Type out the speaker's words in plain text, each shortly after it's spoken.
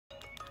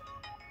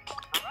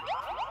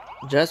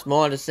Just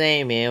more the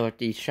same here with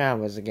these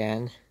travelers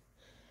again.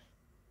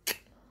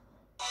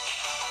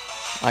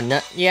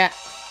 Not yet.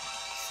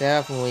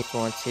 Sarah from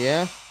Response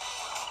here.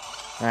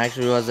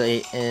 Actually was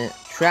a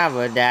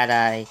traveler that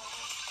I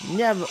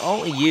never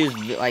only used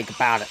like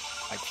about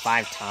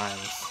 5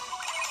 times.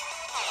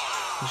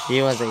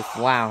 She was a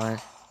flower.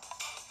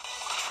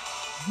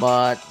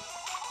 But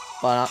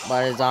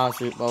was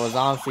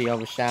obviously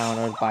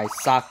overshadowed by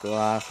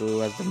Sakura, who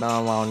was the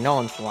more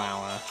well-known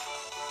flower.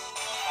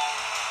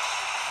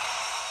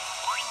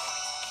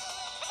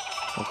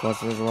 Of course,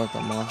 this is what the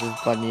monsters,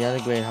 but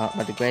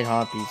the great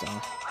harpies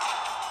are.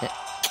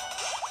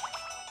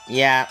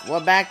 Yeah, we're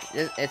back.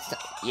 We're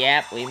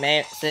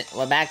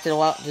back to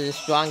the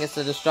strongest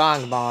of the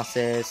strong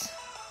bosses.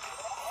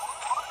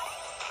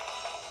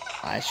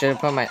 I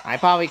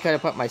probably could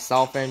have put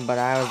myself in, but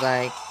I was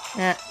like,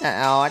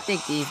 no, I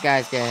think these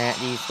guys can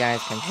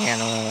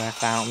handle it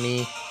without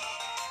me.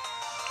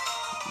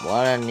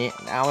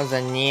 That was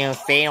a near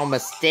fatal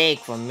mistake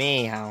for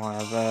me,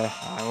 however.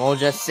 I will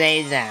just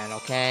say that,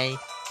 okay?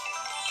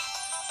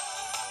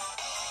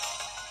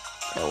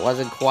 It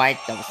wasn't quite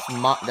the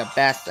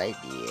best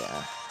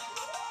idea.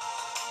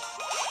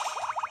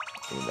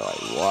 Even though I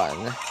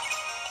won.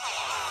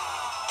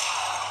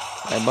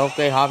 And both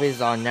great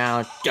hobbies are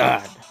now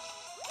dead.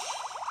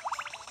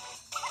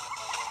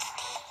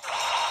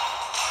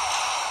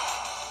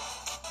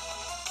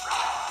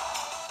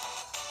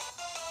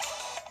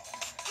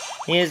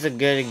 Here's a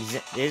good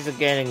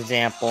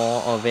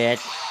example of it.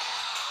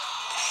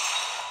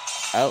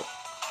 Oh,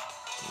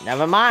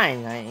 never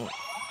mind. I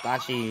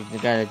thought she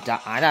was gonna die.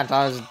 I thought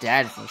I was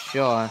dead for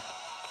sure.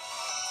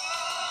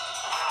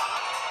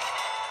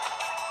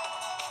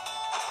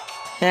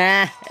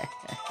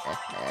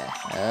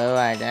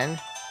 Alright then.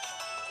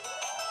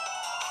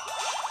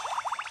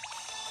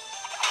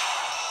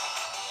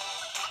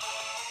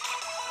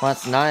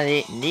 Once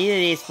neither of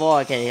these four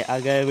are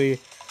gonna be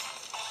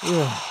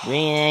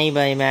bringing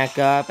anybody back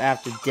up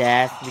after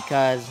death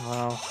because,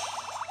 well,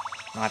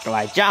 not the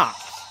right jobs.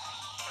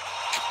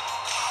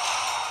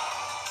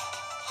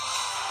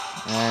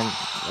 And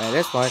at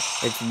this point,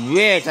 it's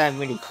really time for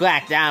me to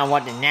crack down on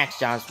what the next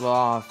jobs for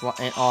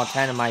all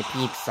 10 of my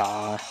peeps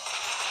are.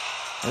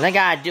 And I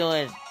gotta do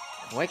it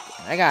quick.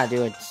 I gotta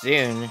do it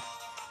soon.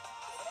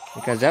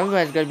 Because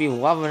everybody's gonna be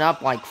leveling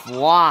up like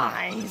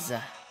flies.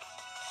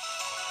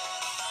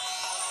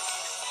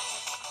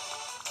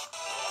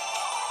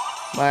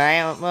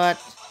 But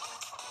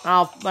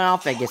I'll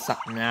figure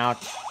something out.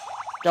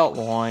 Don't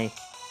worry.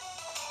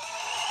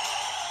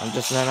 I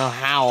just don't know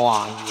how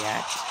long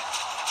yet.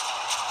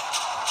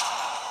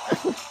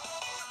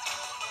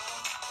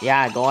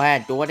 Yeah, go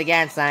ahead, do it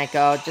again,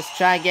 Psycho. Just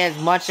try to get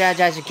as much edge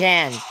as you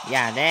can.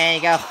 Yeah, there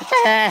you go.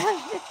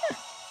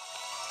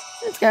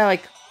 It's kind of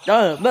like,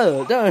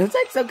 it's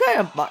like some kind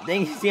of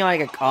thing. You see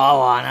like a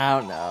call on. I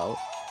don't know.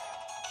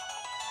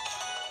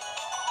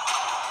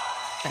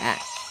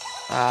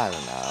 I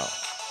don't know.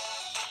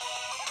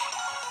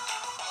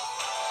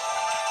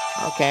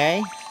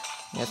 Okay,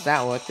 guess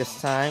that worked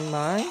this time,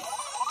 right?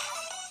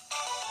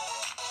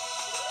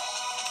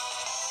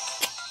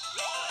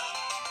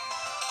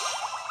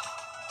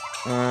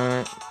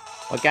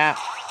 Look out.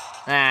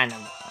 Never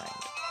mind.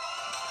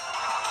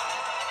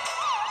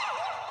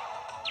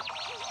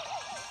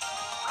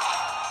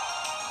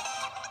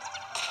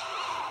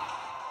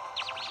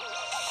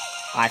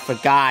 I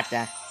forgot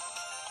that.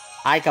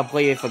 I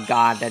completely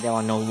forgot that there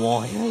were no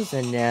warriors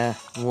in there.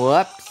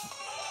 Whoops.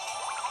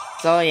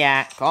 So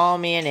yeah, call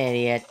me an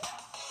idiot.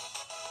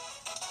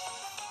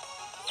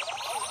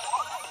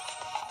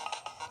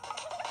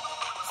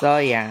 So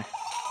yeah,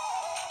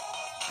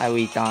 I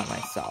rethought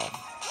myself.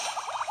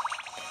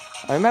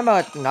 I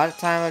remember another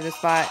time of this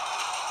fight,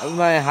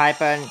 everybody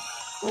hyping,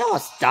 we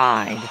almost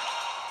died.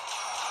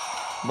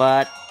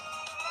 But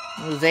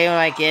I was able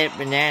to get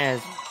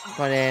bananas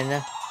put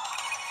in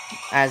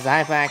as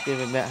hyperactive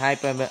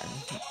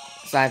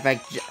side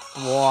effect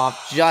wore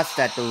off just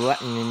at the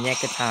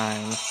nick of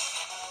time.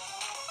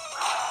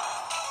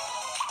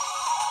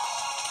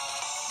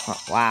 Oh,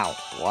 wow,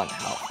 one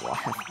health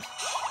left.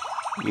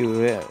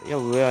 You're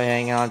really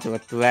hanging on to a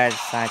thread,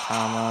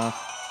 Saitama.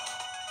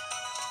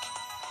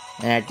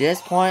 And at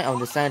this point of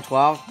December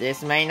 12th,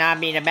 this may not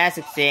be the best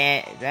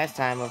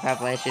time of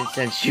preparation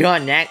since you're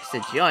in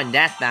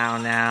death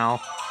bound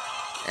now.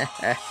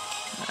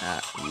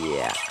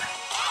 Yeah.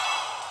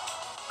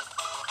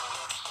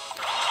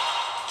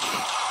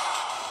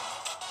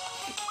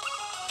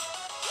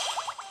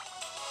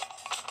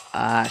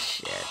 Ah,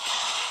 shit.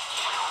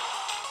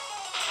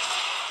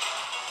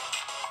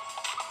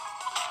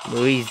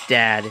 Louie's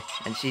dead,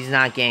 and she's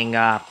not getting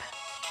up.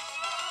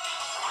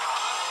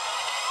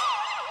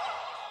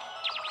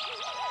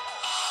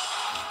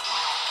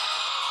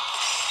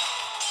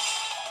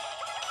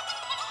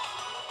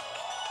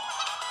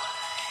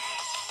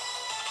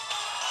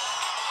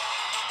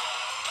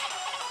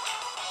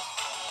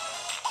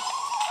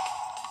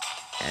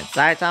 And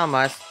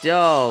Saitama's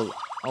still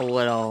a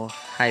little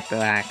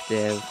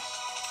hyperactive.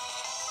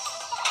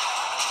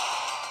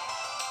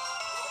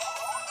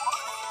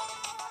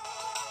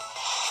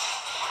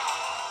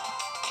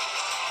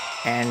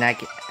 And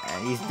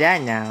he's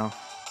dead now.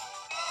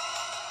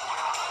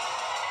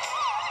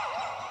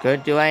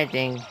 Couldn't do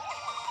anything.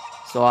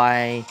 So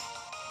I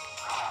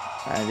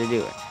had to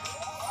do it.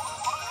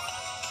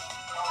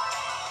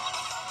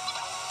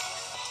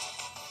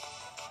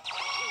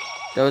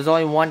 There was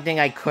only one thing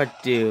I could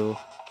do.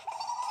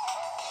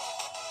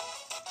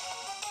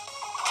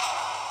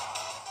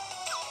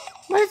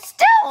 But it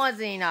still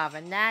wasn't enough,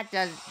 and that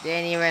just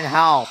didn't even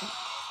help.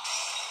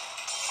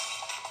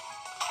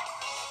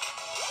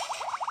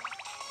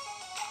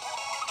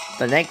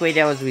 But thankfully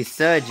there was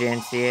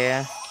resurgence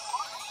here.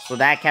 So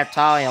that kept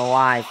Tali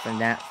alive for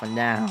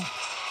now.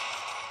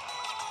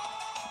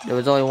 There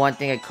was only one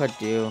thing I could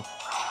do.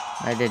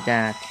 I did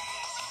that.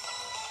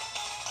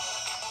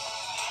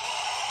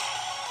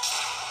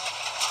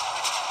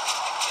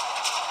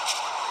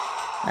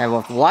 And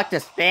with luck to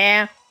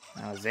spare,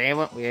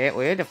 we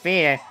were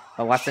defeated.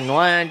 But lesson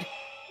learned,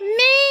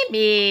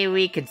 maybe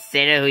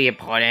reconsider who you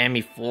put in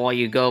before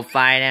you go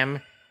fight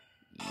him.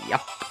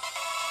 Yup.